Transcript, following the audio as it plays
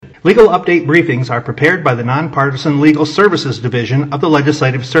Legal update briefings are prepared by the Nonpartisan Legal Services Division of the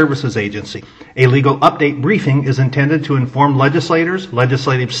Legislative Services Agency. A legal update briefing is intended to inform legislators,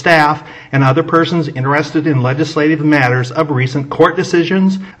 legislative staff, and other persons interested in legislative matters of recent court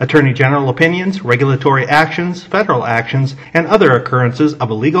decisions, attorney general opinions, regulatory actions, federal actions, and other occurrences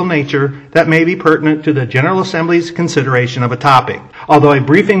of a legal nature that may be pertinent to the General Assembly's consideration of a topic. Although a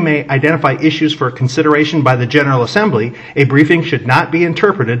briefing may identify issues for consideration by the General Assembly, a briefing should not be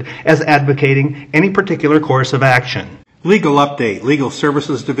interpreted as advocating any particular course of action. Legal update, Legal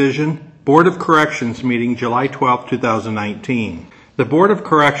Services Division, Board of Corrections meeting July 12, 2019. The Board of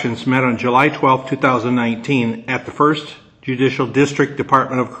Corrections met on July 12, 2019 at the 1st Judicial District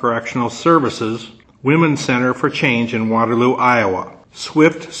Department of Correctional Services Women's Center for Change in Waterloo, Iowa.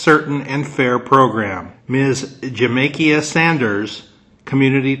 Swift, Certain, and Fair Program. Ms. Jamaica Sanders,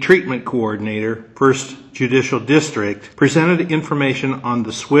 Community Treatment Coordinator, 1st Judicial District, presented information on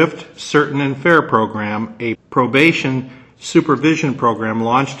the Swift, Certain, and Fair Program, a probation supervision program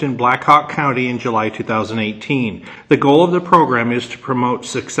launched in Black Hawk County in July 2018. The goal of the program is to promote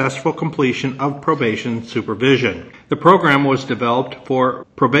successful completion of probation supervision. The program was developed for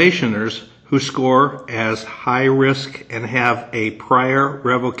probationers who score as high risk and have a prior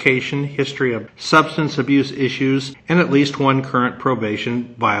revocation history of substance abuse issues and at least one current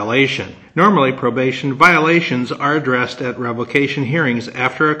probation violation. Normally, probation violations are addressed at revocation hearings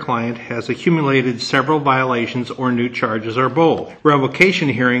after a client has accumulated several violations or new charges or both. Revocation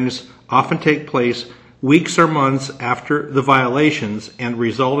hearings often take place weeks or months after the violations and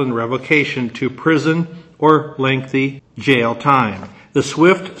result in revocation to prison or lengthy jail time. The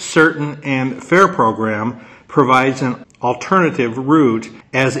Swift, Certain, and Fair program provides an alternative route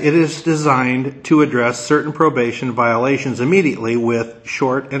as it is designed to address certain probation violations immediately with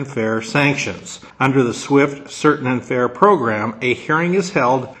short and fair sanctions. Under the Swift, Certain, and Fair program, a hearing is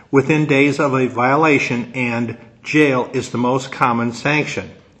held within days of a violation and jail is the most common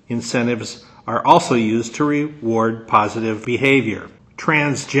sanction. Incentives are also used to reward positive behavior.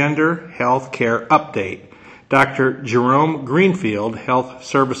 Transgender Health Care Update. Dr. Jerome Greenfield, Health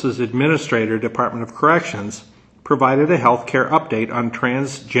Services Administrator, Department of Corrections, provided a health care update on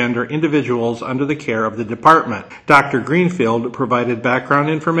transgender individuals under the care of the department. Dr. Greenfield provided background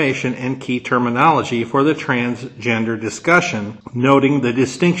information and key terminology for the transgender discussion, noting the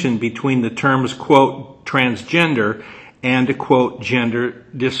distinction between the terms, quote, transgender and, quote, gender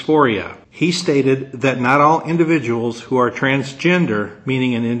dysphoria. He stated that not all individuals who are transgender,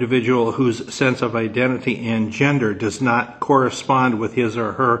 meaning an individual whose sense of identity and gender does not correspond with his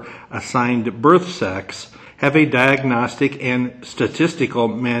or her assigned birth sex, have a Diagnostic and Statistical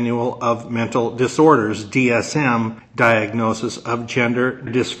Manual of Mental Disorders, DSM, diagnosis of gender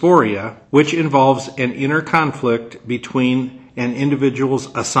dysphoria, which involves an inner conflict between an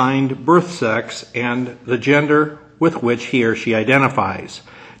individual's assigned birth sex and the gender with which he or she identifies.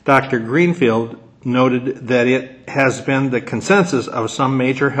 Dr. Greenfield noted that it has been the consensus of some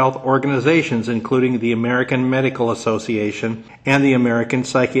major health organizations, including the American Medical Association and the American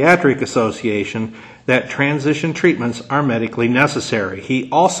Psychiatric Association, that transition treatments are medically necessary. He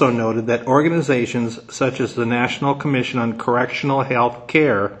also noted that organizations such as the National Commission on Correctional Health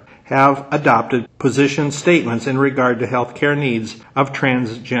Care have adopted position statements in regard to health care needs of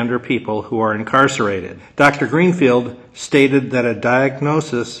transgender people who are incarcerated. Dr. Greenfield stated that a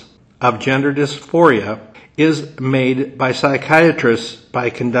diagnosis of gender dysphoria is made by psychiatrists by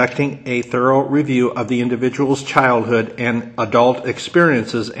conducting a thorough review of the individual's childhood and adult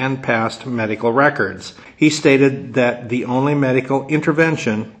experiences and past medical records. He stated that the only medical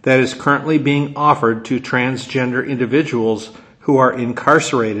intervention that is currently being offered to transgender individuals who are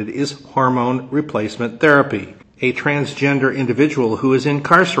incarcerated is hormone replacement therapy. A transgender individual who is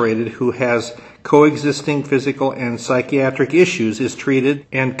incarcerated who has coexisting physical and psychiatric issues is treated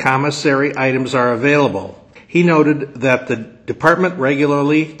and commissary items are available. He noted that the department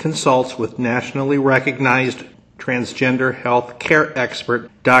regularly consults with nationally recognized transgender health care expert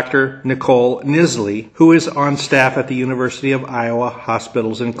Dr. Nicole Nisley, who is on staff at the University of Iowa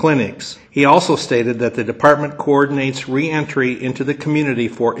Hospitals and Clinics. He also stated that the department coordinates re-entry into the community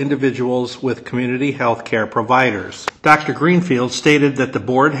for individuals with community health care providers. Dr. Greenfield stated that the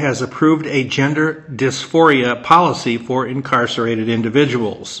board has approved a gender dysphoria policy for incarcerated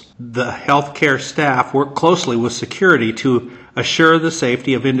individuals. The health care staff work closely with security to assure the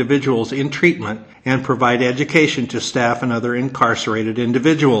safety of individuals in treatment, and provide education to staff and other incarcerated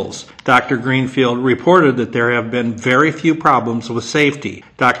individuals. Dr. Greenfield reported that there have been very few problems with safety.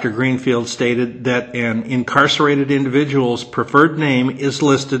 Dr. Greenfield stated that an incarcerated individual's preferred name is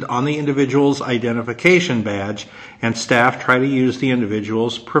listed on the individual's identification badge, and staff try to use the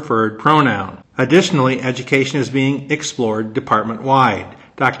individual's preferred pronoun. Additionally, education is being explored department-wide.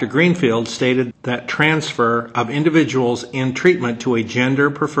 Dr. Greenfield stated that transfer of individuals in treatment to a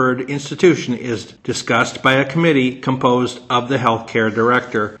gender-preferred institution is discussed by a committee composed of the healthcare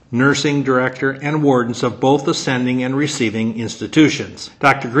director, nursing director, and wardens of both the sending and receiving institutions.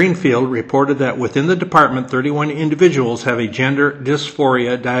 Dr. Greenfield reported that within the department, 31 individuals have a gender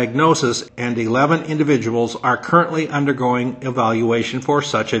dysphoria diagnosis and 11 individuals are currently undergoing evaluation for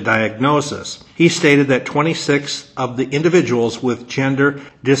such a diagnosis. He stated that 26 of the individuals with gender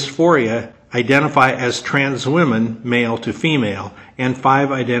dysphoria identify as trans women, male to female, and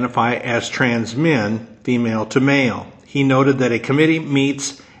 5 identify as trans men, female to male. He noted that a committee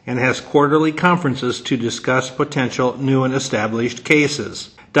meets and has quarterly conferences to discuss potential new and established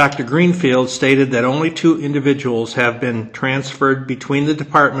cases. Dr. Greenfield stated that only 2 individuals have been transferred between the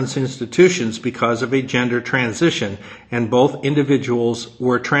department's institutions because of a gender transition, and both individuals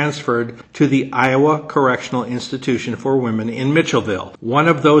were transferred to the Iowa Correctional Institution for Women in Mitchellville. One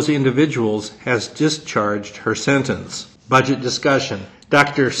of those individuals has discharged her sentence. Budget discussion.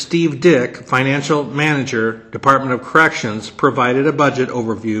 Dr. Steve Dick, Financial Manager, Department of Corrections, provided a budget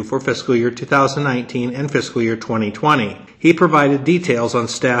overview for fiscal year 2019 and fiscal year 2020. He provided details on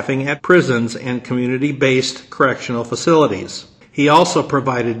staffing at prisons and community-based correctional facilities. He also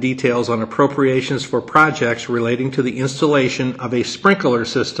provided details on appropriations for projects relating to the installation of a sprinkler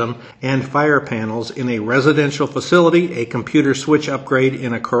system and fire panels in a residential facility, a computer switch upgrade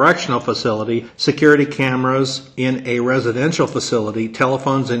in a correctional facility, security cameras in a residential facility,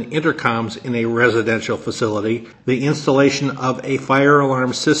 telephones and intercoms in a residential facility, the installation of a fire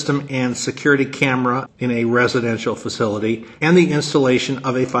alarm system and security camera in a residential facility, and the installation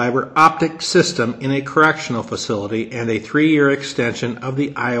of a fiber optic system in a correctional facility, and a 3-year extension of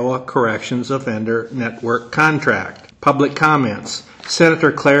the Iowa Corrections Offender Network contract. Public comments.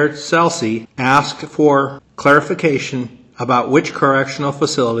 Senator Claire Celsey asked for clarification about which correctional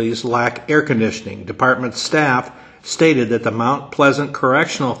facilities lack air conditioning. Department staff stated that the Mount Pleasant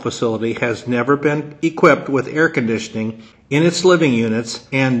Correctional Facility has never been equipped with air conditioning in its living units,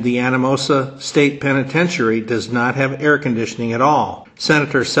 and the Anamosa State Penitentiary does not have air conditioning at all.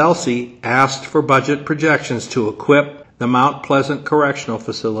 Senator Celsey asked for budget projections to equip the Mount Pleasant Correctional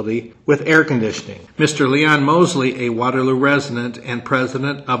Facility with air conditioning. Mr. Leon Mosley, a Waterloo resident and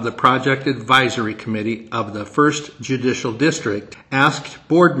president of the Project Advisory Committee of the 1st Judicial District, asked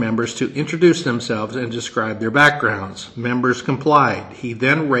board members to introduce themselves and describe their backgrounds. Members complied. He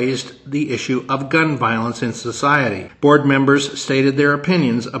then raised the issue of gun violence in society. Board members stated their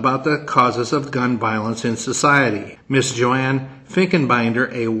opinions about the causes of gun violence in society. Ms. Joanne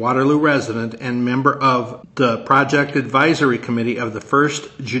Finkenbinder, a Waterloo resident and member of the Project Advisory Committee of the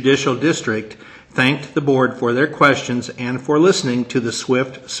 1st Judicial District, thanked the board for their questions and for listening to the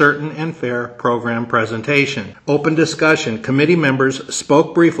swift, certain, and fair program presentation. Open discussion. Committee members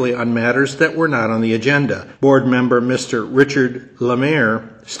spoke briefly on matters that were not on the agenda. Board member Mr. Richard Lemaire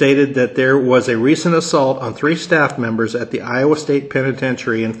stated that there was a recent assault on 3 staff members at the Iowa State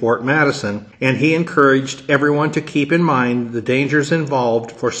Penitentiary in Fort Madison, and he encouraged everyone to keep in mind the dangers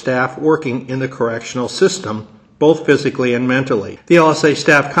involved for staff working in the correctional system, both physically and mentally. The LSA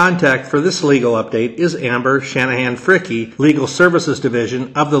staff contact for this legal update is Amber Shanahan Fricke, Legal Services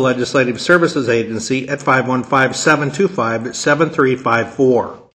Division of the Legislative Services Agency at 515-725-7354.